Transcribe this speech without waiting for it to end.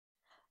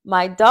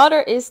My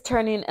daughter is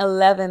turning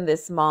 11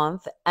 this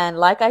month, and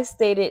like I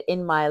stated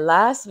in my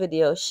last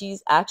video,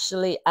 she's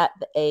actually at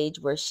the age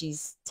where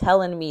she's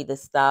telling me the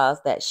styles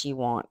that she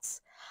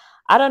wants.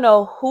 I don't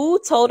know who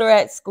told her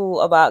at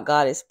school about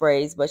goddess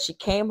braids, but she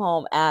came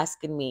home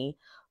asking me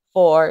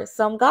for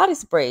some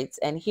goddess braids,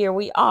 and here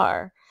we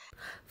are.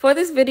 For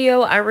this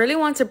video, I really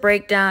want to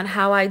break down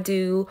how I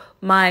do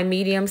my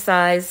medium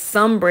size,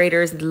 some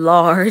braiders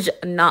large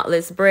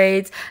knotless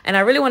braids. And I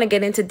really want to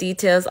get into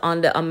details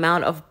on the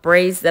amount of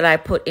braids that I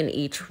put in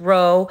each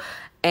row.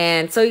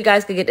 And so you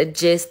guys can get a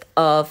gist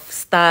of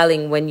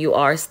styling when you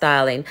are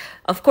styling.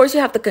 Of course,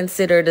 you have to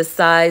consider the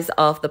size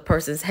of the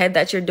person's head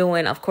that you're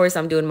doing. Of course,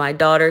 I'm doing my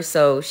daughter,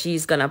 so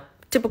she's gonna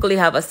typically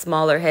have a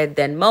smaller head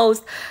than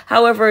most.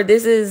 However,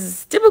 this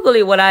is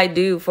typically what I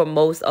do for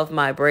most of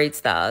my braid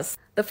styles.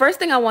 The first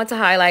thing I want to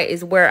highlight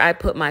is where I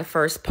put my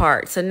first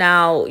part. So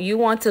now you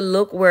want to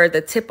look where the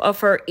tip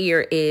of her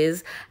ear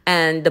is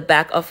and the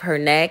back of her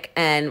neck,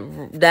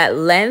 and that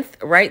length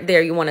right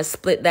there, you want to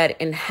split that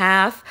in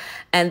half.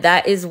 And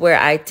that is where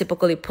I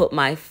typically put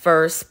my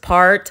first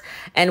part.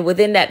 And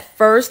within that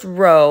first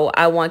row,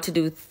 I want to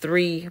do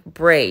 3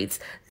 braids.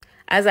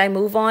 As I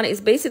move on, it's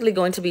basically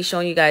going to be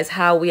showing you guys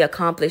how we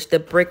accomplish the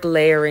brick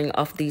layering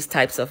of these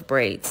types of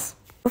braids.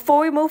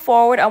 Before we move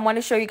forward, I want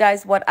to show you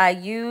guys what I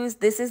use.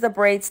 This is the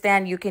braid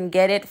stand. You can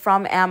get it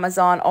from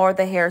Amazon or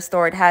the hair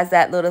store. It has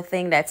that little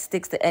thing that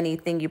sticks to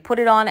anything you put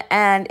it on,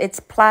 and it's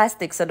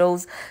plastic, so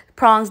those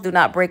prongs do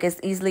not break as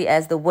easily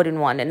as the wooden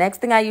one. The next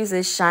thing I use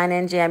is Shine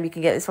and Jam. You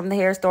can get this from the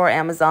hair store or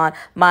Amazon.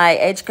 My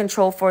edge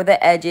control for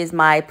the edges,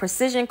 my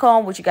precision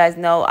comb, which you guys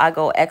know I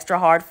go extra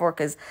hard for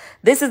because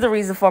this is the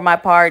reason for my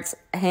parts,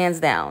 hands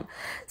down.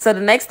 So the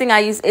next thing I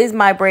use is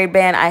my braid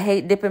band. I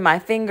hate dipping my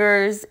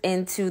fingers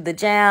into the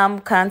jam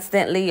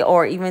constantly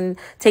or even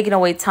taking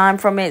away time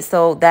from it,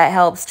 so that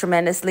helps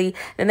tremendously.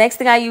 The next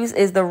thing I use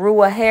is the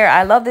Rua hair.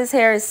 I love this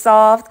hair. It's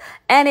soft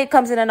and it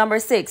comes in a number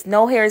 6.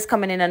 No hair is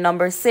coming in a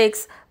number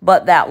 6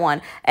 but that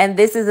one, and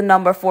this is a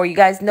number 4. You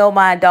guys know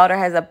my daughter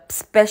has a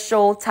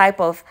special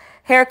type of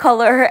hair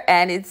color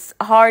and it's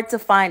hard to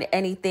find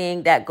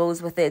anything that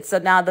goes with it. So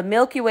now the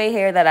Milky Way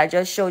hair that I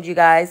just showed you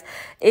guys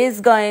is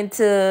going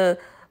to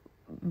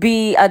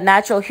be a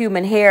natural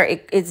human hair.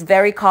 It's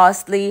very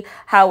costly.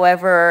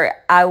 However,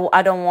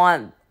 I don't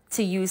want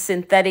to use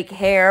synthetic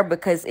hair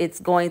because it's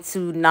going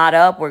to knot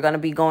up. We're going to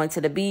be going to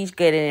the beach,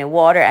 getting in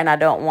water, and I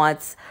don't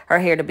want her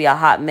hair to be a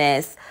hot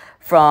mess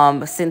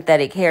from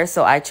synthetic hair.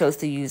 So I chose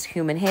to use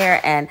human hair.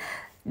 And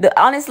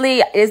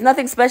honestly, there's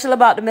nothing special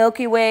about the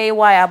Milky Way.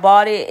 Why I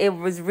bought it, it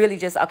was really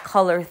just a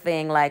color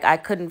thing. Like I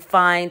couldn't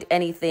find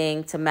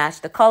anything to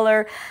match the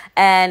color.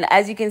 And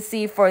as you can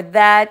see, for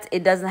that,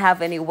 it doesn't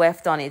have any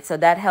weft on it. So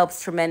that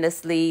helps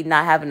tremendously,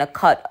 not having to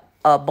cut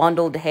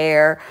bundled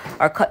hair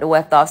or cut the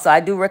weft off. So I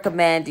do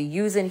recommend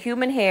using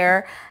human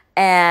hair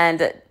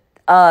and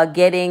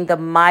getting the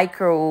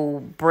micro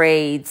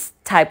braids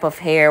type of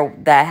hair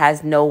that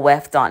has no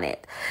weft on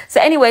it.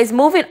 So anyways,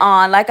 moving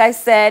on, like I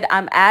said,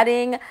 I'm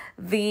adding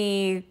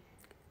the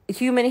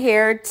human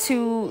hair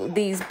to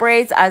these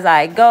braids as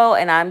I go,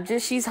 and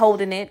she's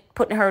holding it,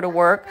 putting her to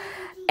work,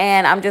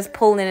 and I'm just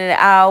pulling it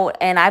out.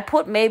 And I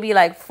put maybe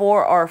like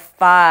 4 or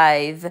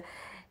 5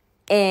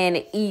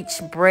 in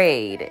each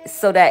braid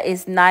so that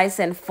it's nice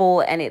and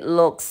full and it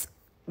looks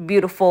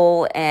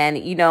beautiful, and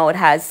you know, it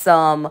has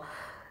some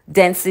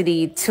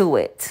density to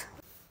it.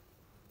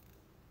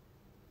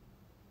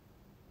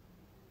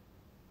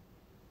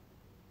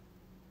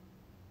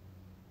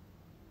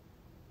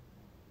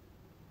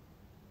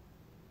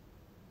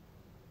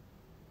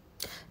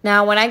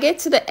 Now, when I get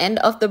to the end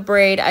of the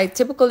braid, I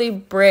typically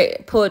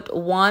put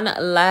one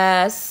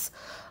last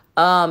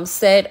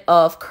set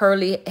of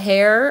curly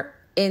hair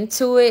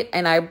into it,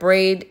 and I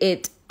braid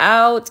it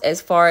out as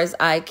far as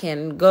I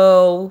can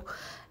go.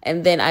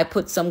 And then I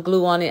put some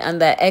glue on it,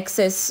 and that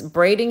excess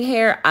braiding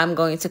hair, I'm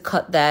going to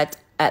cut that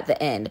at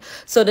the end.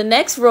 So the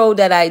next row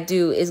that I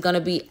do is going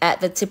to be at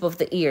the tip of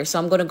the ear. So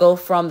I'm going to go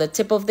from the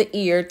tip of the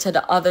ear to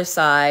the other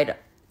side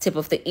tip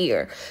of the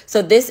ear.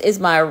 So this is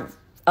my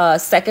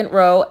second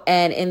row,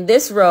 and in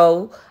this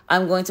row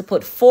I'm going to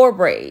put 4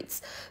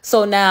 braids.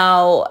 So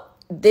now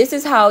this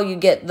is how you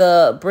get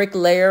the brick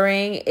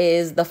layering.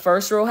 Is the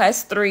first row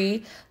has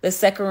 3, the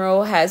second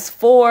row has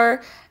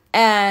 4,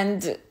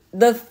 and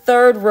the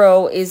third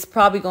row is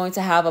probably going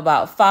to have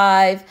about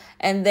 5.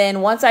 And then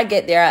once I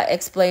get there, I'll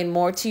explain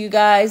more to you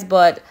guys.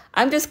 But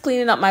I'm just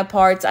cleaning up my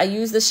parts. I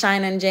use the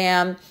Shine and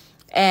Jam,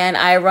 and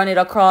I run it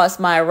across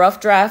my rough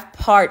draft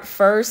part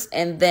first.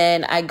 And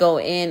then I go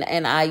in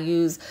and I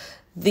use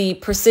the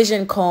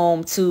precision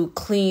comb to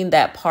clean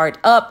that part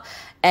up.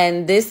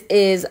 And this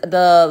is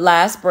the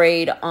last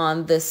braid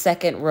on the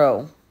second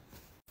row.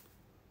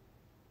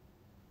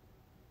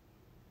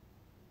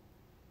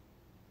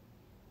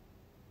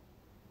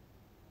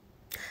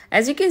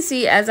 As you can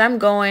see, as I'm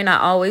going, I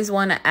always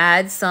want to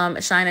add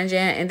some Shine and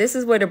Jan, and this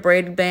is where the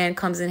braid band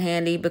comes in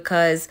handy,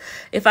 because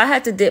if I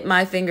had to dip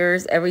my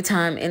fingers every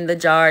time in the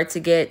jar to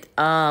get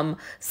some,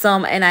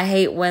 and I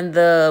hate when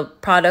the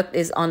product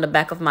is on the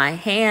back of my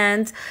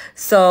hand,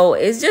 so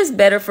it's just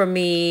better for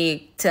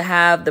me to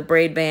have the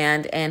braid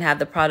band and have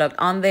the product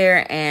on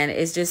there, and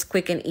it's just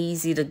quick and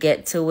easy to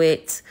get to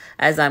it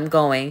as I'm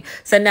going.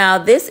 So now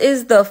this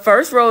is the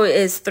first row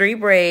is 3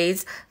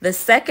 braids, the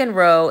second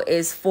row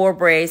is 4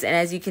 braids, and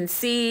as you can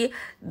see,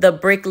 the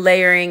brick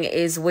layering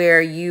is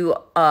where you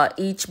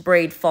each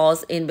braid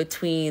falls in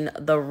between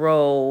the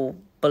row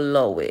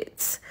below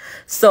it.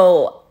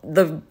 So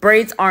the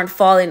braids aren't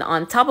falling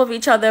on top of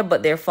each other,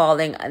 but they're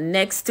falling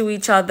next to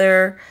each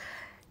other.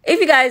 If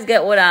you guys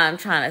get what I'm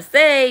trying to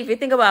say, if you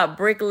think about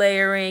brick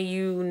layering,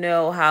 you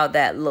know how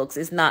that looks.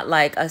 It's not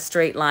like a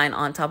straight line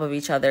on top of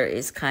each other.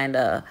 It's kind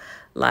of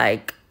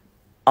like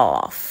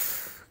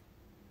off.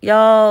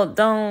 Y'all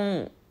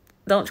don't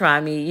try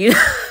me.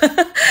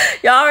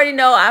 Y'all already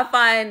know I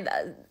find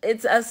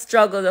it's a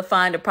struggle to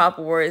find the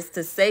proper words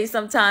to say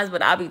sometimes,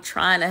 but I'll be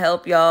trying to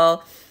help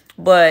y'all.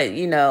 But,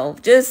 you know,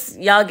 just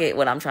y'all get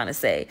what I'm trying to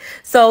say.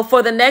 So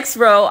for the next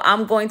row,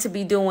 I'm going to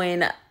be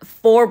doing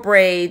 4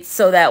 braids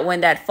so that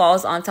when that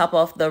falls on top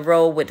of the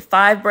row with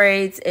 5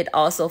 braids, it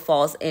also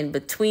falls in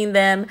between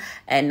them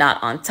and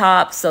not on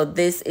top. So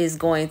this is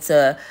going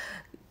to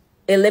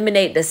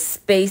eliminate the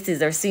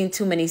spaces or seeing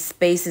too many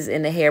spaces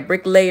in the hair.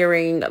 Brick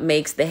layering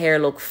makes the hair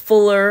look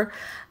fuller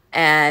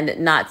and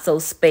not so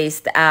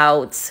spaced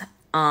out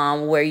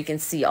where you can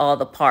see all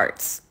the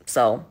parts.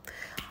 So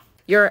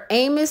your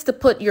aim is to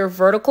put your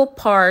vertical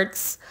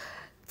parts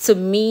to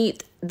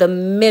meet the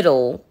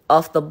middle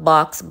of the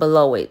box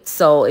below it.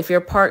 So if you're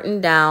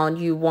parting down,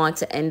 you want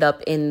to end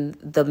up in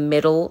the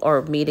middle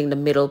or meeting the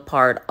middle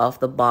part of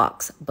the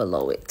box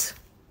below it.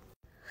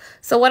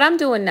 So what I'm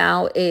doing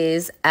now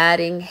is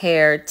adding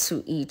hair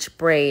to each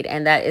braid,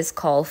 and that is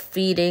called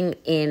feeding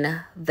in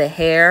the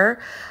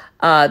hair.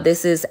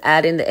 This is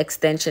adding the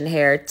extension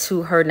hair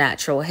to her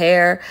natural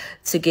hair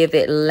to give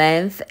it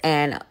length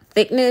and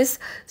thickness.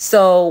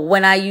 So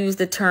when I use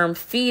the term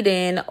feed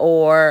in,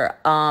 or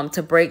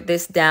to break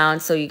this down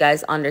so you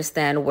guys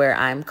understand where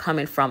I'm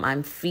coming from,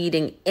 I'm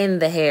feeding in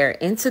the hair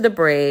into the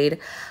braid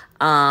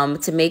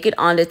to make it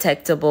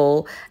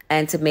undetectable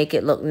and to make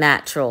it look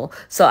natural.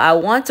 So I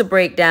want to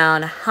break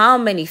down how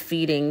many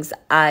feedings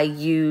I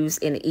use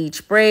in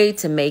each braid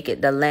to make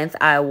it the length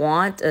I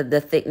want, the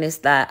thickness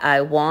that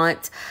I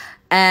want,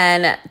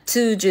 and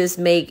to just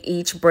make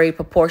each braid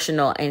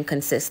proportional and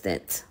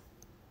consistent.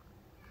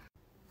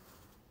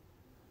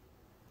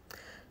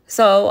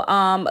 So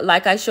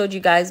like I showed you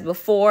guys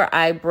before,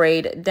 I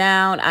braid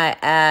down, I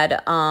add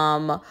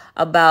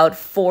about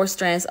 4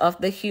 strands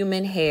of the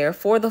human hair,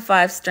 4 to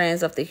 5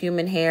 strands of the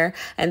human hair.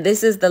 And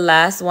this is the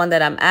last one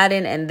that I'm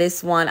adding. And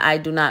this one I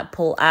do not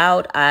pull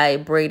out. I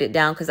braid it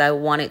down because I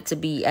want it to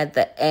be at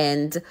the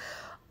end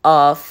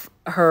of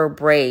her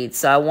braid.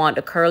 So I want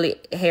the curly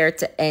hair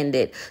to end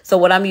it. So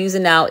what I'm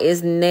using now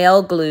is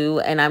nail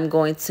glue, and I'm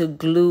going to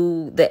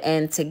glue the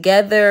end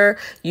together.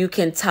 You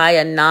can tie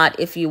a knot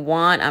if you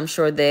want. I'm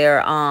sure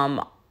there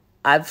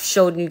I've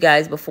showed you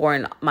guys before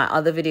in my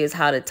other videos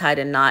how to tie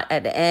the knot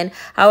at the end.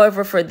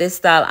 However, for this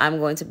style, I'm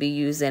going to be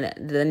using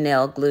the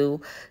nail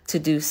glue to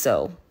do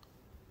so.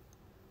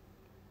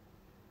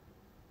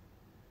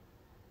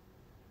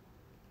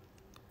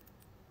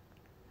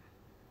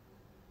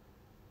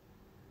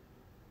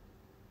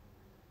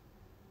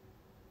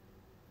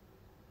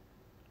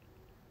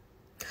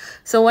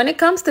 So when it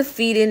comes to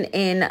feeding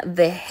in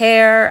the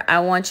hair, I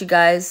want you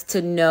guys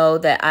to know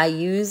that I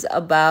use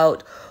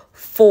about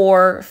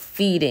 4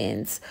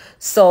 feed-ins.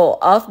 So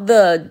of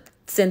the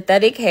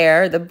synthetic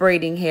hair, the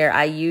braiding hair,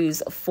 I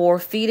use 4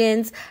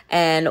 feed-ins.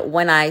 And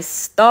when I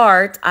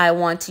start, I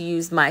want to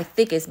use my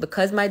thickest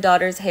because my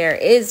daughter's hair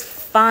is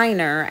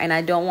finer and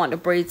I don't want the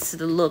braids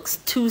to look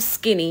too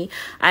skinny.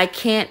 I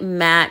can't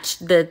match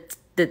the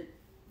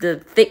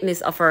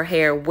thickness of her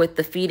hair with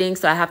the feeding,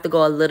 so I have to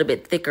go a little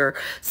bit thicker.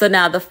 So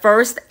now the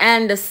first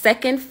and the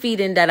second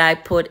feeding that I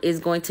put is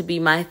going to be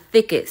my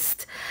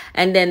thickest,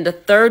 and then the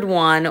third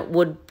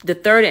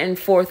and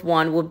fourth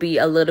one would be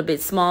a little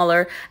bit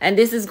smaller, and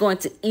this is going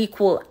to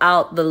equal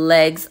out the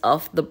legs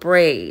of the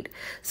braid.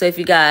 So if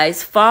you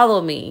guys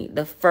follow me,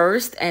 the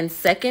first and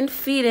second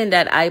feeding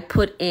that I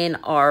put in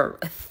are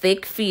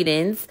thick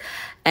feedings,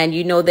 and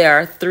you know there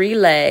are 3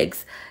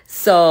 legs,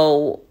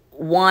 so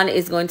one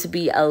is going to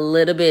be a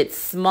little bit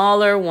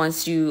smaller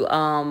once you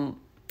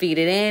feed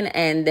it in,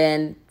 and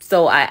then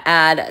so I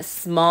add a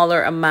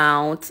smaller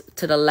amount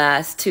to the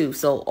last 2.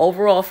 So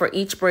overall for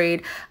each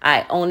braid,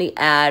 I only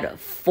add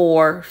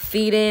 4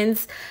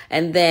 feed-ins,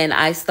 and then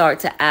I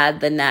start to add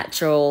the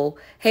natural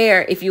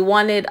hair. If you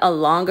wanted a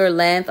longer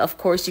length, of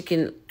course you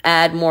can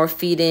add more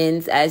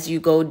feed-ins as you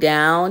go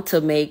down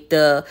to make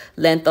the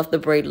length of the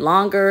braid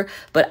longer,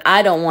 but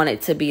I don't want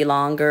it to be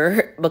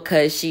longer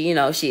because she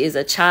is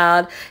a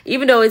child,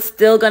 even though it's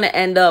still going to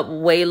end up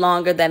way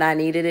longer than I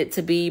needed it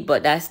to be,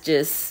 but that's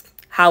just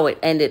how it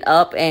ended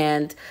up.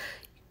 And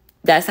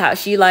That's how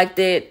she liked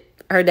it.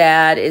 Her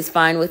dad is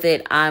fine with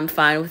it. I'm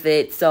fine with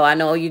it. So I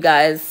know you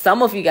guys,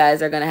 some of you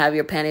guys are going to have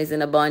your panties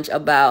in a bunch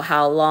about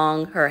how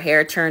long her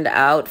hair turned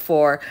out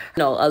for,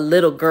 a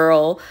little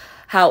girl.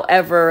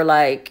 However,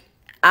 like,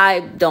 I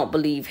don't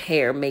believe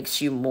hair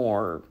makes you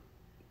more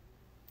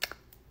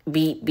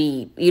beat.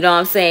 You know what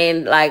I'm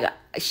saying? Like,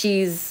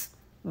 she's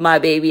my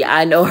baby.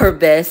 I know her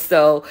best.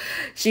 So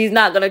she's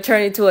not going to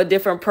turn into a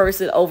different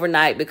person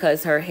overnight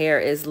because her hair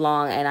is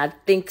long. And I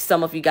think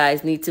some of you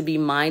guys need to be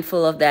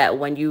mindful of that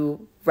when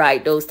you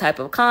write those type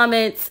of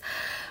comments.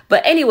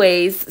 But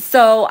anyways,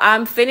 so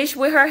I'm finished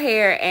with her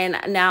hair, and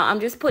now I'm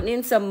just putting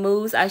in some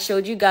mousse. I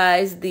showed you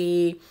guys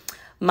the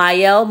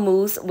Mael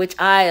mousse, which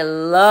I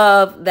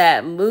love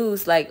that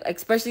mousse, like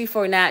especially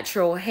for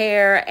natural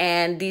hair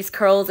and these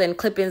curls and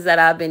clip-ins that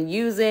I've been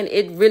using.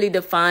 It really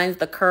defines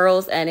the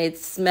curls and it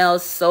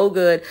smells so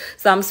good.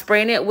 So I'm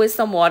spraying it with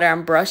some water.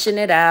 I'm brushing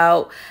it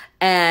out,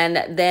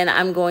 and then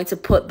I'm going to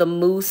put the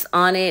mousse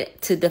on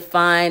it to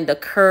define the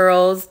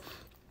curls.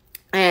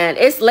 And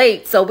it's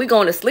late, so we're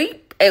going to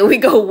sleep and we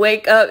go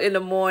wake up in the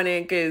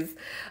morning because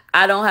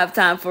I don't have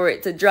time for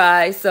it to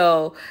dry.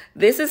 So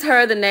this is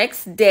her the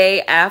next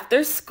day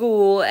after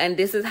school, and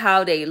this is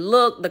how they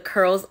look. The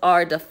curls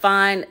are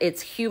defined.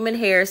 It's human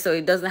hair, so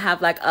it doesn't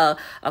have like a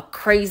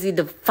crazy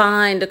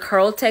defined. The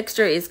curl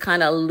texture is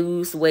kind of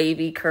loose,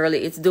 wavy, curly.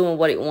 It's doing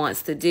what it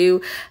wants to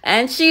do,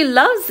 and she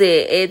loves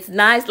it. It's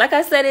nice. Like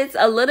I said, it's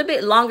a little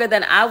bit longer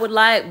than I would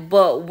like,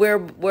 but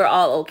we're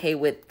all okay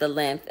with the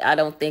length. I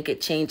don't think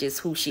it changes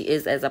who she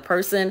is as a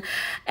person.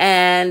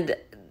 And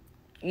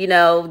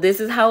this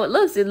is how it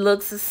looks. It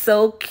looks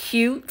so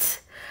cute.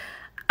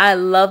 I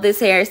love this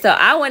hair. So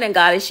I went and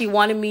got it. She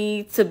wanted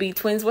me to be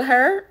twins with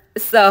her.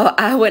 So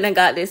I went and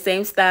got this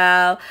same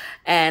style.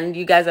 And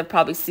you guys have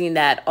probably seen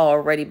that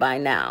already by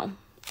now.